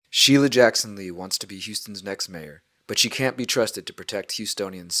Sheila Jackson Lee wants to be Houston's next mayor, but she can't be trusted to protect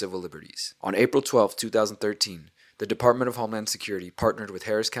Houstonians' civil liberties. On April 12, 2013, the Department of Homeland Security partnered with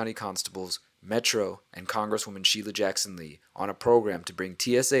Harris County Constables, Metro, and Congresswoman Sheila Jackson Lee on a program to bring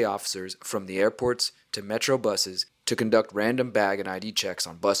TSA officers from the airports to Metro buses to conduct random bag and ID checks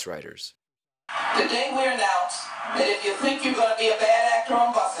on bus riders. Today we announce that if you think you're going to be a bad actor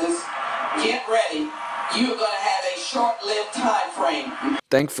on buses, get ready. You're going to have a short-lived time frame.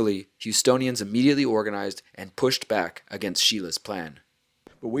 Thankfully, Houstonians immediately organized and pushed back against Sheila's plan.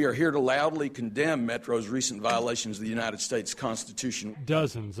 But we are here to loudly condemn Metro's recent violations of the United States Constitution.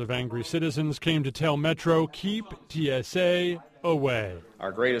 Dozens of angry citizens came to tell Metro, keep TSA away.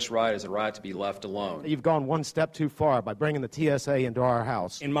 Our greatest right is a right to be left alone. You've gone one step too far by bringing the TSA into our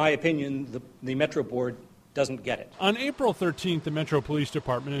house. In my opinion, the Metro Board doesn't get it. On April 13th, the Metro Police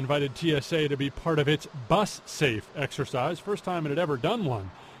Department invited TSA to be part of its bus safe exercise, first time it had ever done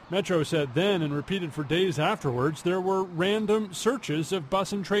one. Metro said then and repeated for days afterwards there were random searches of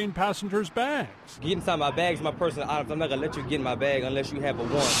bus and train passengers' bags. Get inside my bag is my personal item. I'm not going to let you get in my bag unless you have a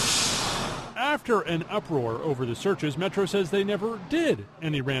warrant. After an uproar over the searches, Metro says they never did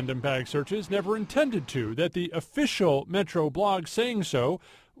any random bag searches, never intended to, that the official Metro blog saying so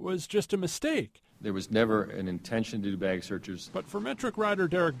was just a mistake. There was never an intention to do bag searches. But for Metric rider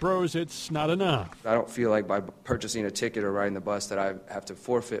Derek Brose, it's not enough. I don't feel like by purchasing a ticket or riding the bus that I have to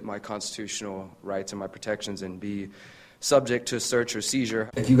forfeit my constitutional rights and my protections and be subject to search or seizure.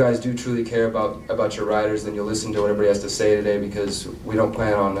 If you guys do truly care about your riders, then you'll listen to what everybody has to say today, because we don't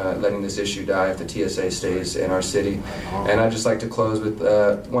plan on letting this issue die if the TSA stays in our city. And I'd just like to close with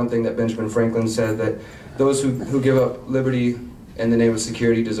one thing that Benjamin Franklin said, that those who give up liberty in the name of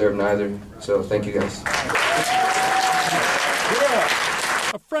security deserve neither. So thank you guys.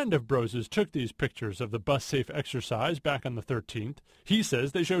 A friend of Brose's took these pictures of the bus safe exercise back on the 13th. He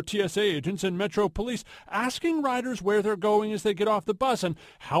says they show TSA agents and Metro Police asking riders where they're going as they get off the bus and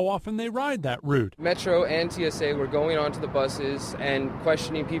how often they ride that route. Metro and TSA were going onto the buses and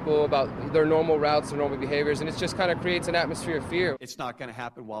questioning people about their normal routes, their normal behaviors, and it just kind of creates an atmosphere of fear. It's not going to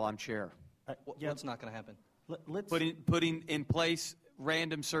happen while I'm chair. What's not going to happen? Putting in place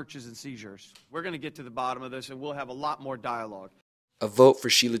random searches and seizures. We're going to get to the bottom of this, and we'll have a lot more dialogue. A vote for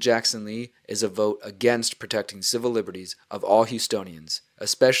Sheila Jackson Lee is a vote against protecting civil liberties of all Houstonians,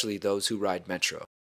 especially those who ride Metro.